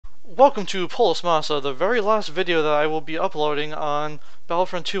Welcome to Polis Massa, the very last video that I will be uploading on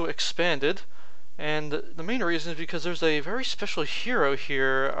Battlefront 2 Expanded. And the main reason is because there's a very special hero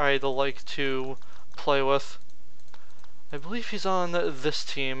here I'd like to play with. I believe he's on this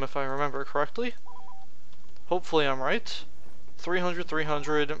team, if I remember correctly. Hopefully I'm right. 300,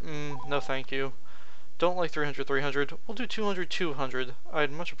 300, no thank you. Don't like 300, 300. We'll do 200, 200.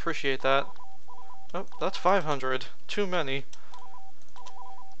 I'd much appreciate that. Oh, that's 500. Too many.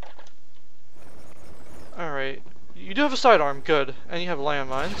 Alright. You do have a sidearm, good. And you have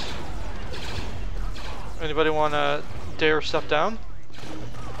landmines. Anybody wanna dare step down?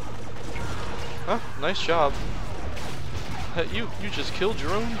 Oh, nice job. You just killed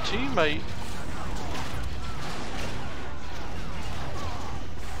your own teammate.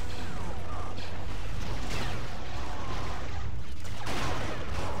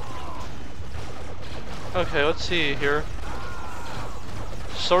 Okay, let's see here.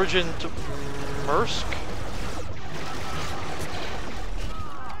 Sergeant Mersk?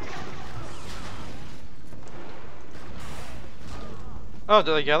 Oh,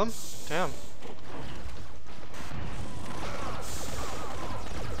 did I get him? Damn.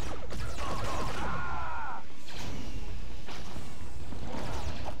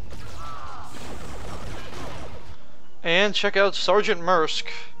 And check out Sergeant Mersk.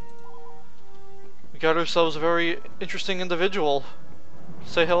 We got ourselves a very interesting individual.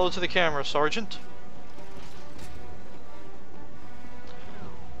 Say hello to the camera, Sergeant.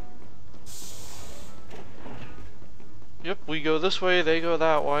 Yep, we go this way, they go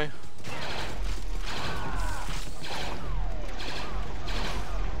that way.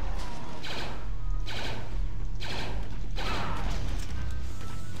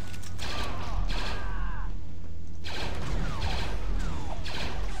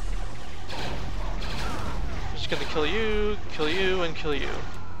 Just gonna kill you, and kill you.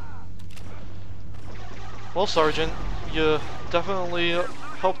 Well, Sergeant, you definitely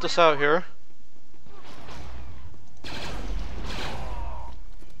helped us out here.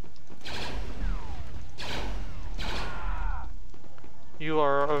 You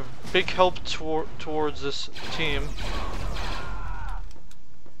are a big help towards this team.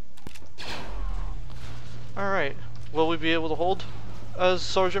 Alright, will we be able to hold as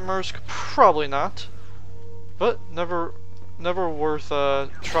Sergeant Mersk? Probably not. But never worth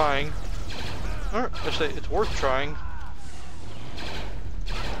trying. Or I should say it's worth trying.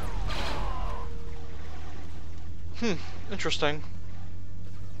 Interesting.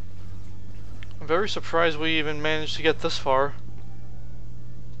 I'm very surprised we even managed to get this far.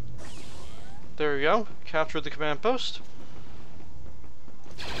 There we go. Captured the command post.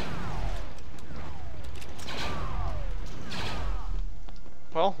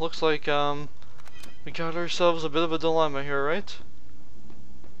 Well, looks like we got ourselves a bit of a dilemma here, right?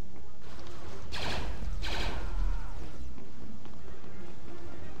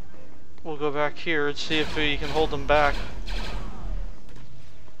 We'll go back here and see if we can hold them back.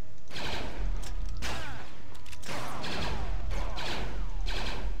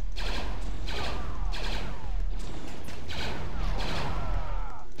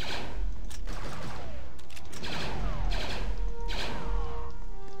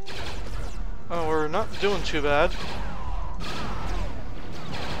 Oh, we're not doing too bad.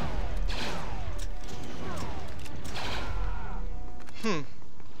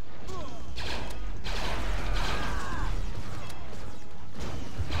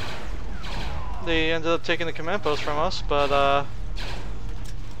 They ended up taking the command post from us, but I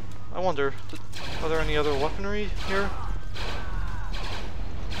wonder, are there any other weaponry here?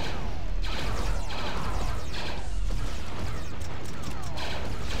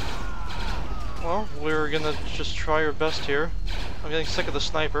 Well, we're gonna just try our best here. I'm getting sick of the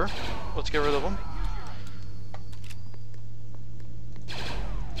sniper. Let's get rid of him.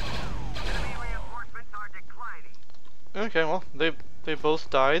 Okay, well, they both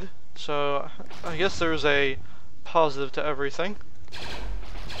died, so I guess there's a positive to everything.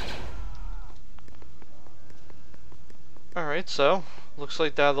 Alright, so looks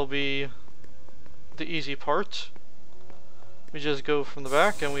like that'll be the easy part. We just go from the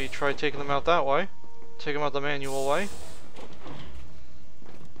back and we try taking them out that way. Take them out the manual way.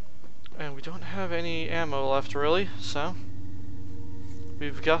 And we don't have any ammo left really, so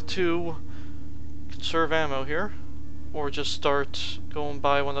we've got to conserve ammo here. Or just start going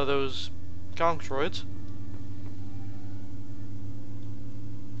by one of those gonk droids.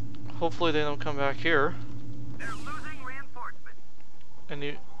 Hopefully they don't come back here. They're losing reinforcements.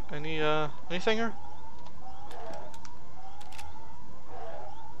 Anything here?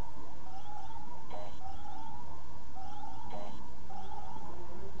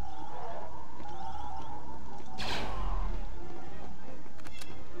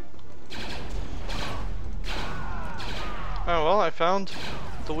 Oh well, I found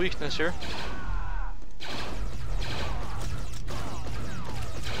the weakness here.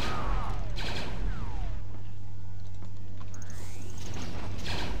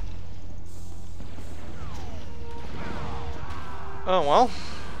 Oh well,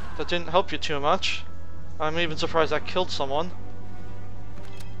 that didn't help you too much. I'm even surprised that killed someone.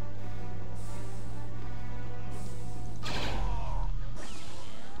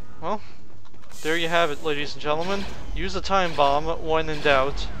 Well, there you have it, ladies and gentlemen. Use the time bomb when in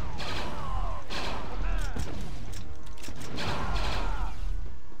doubt.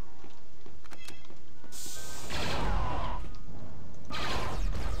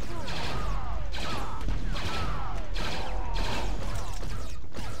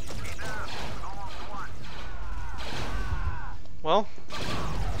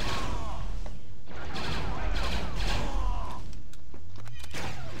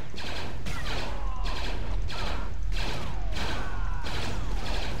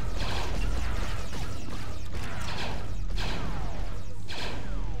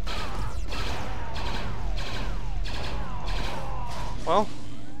 Well,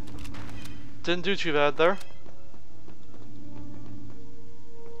 didn't do too bad there.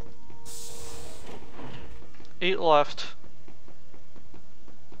 Eight left.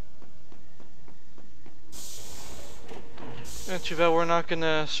 And too bad we're not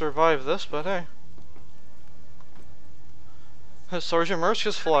gonna survive this, but hey. Sergeant Mersk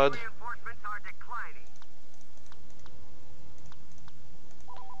has fled.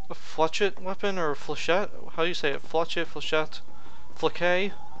 A fletchet weapon or flechette? How do you say it? Fletchet, flechette,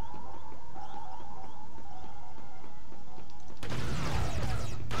 flequet?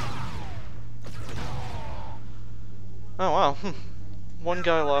 Oh wow, one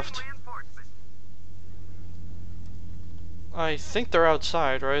guy left. I think they're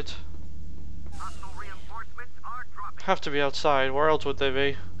outside, right? Have to be outside, where else would they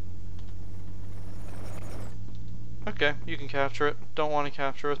be? Okay, you can capture it. Don't want to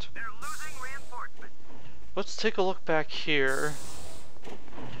capture it. Let's take a look back here.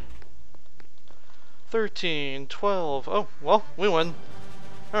 13, 12, oh, well, we win.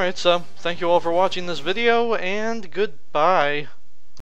 Alright, so, thank you all for watching this video, and goodbye.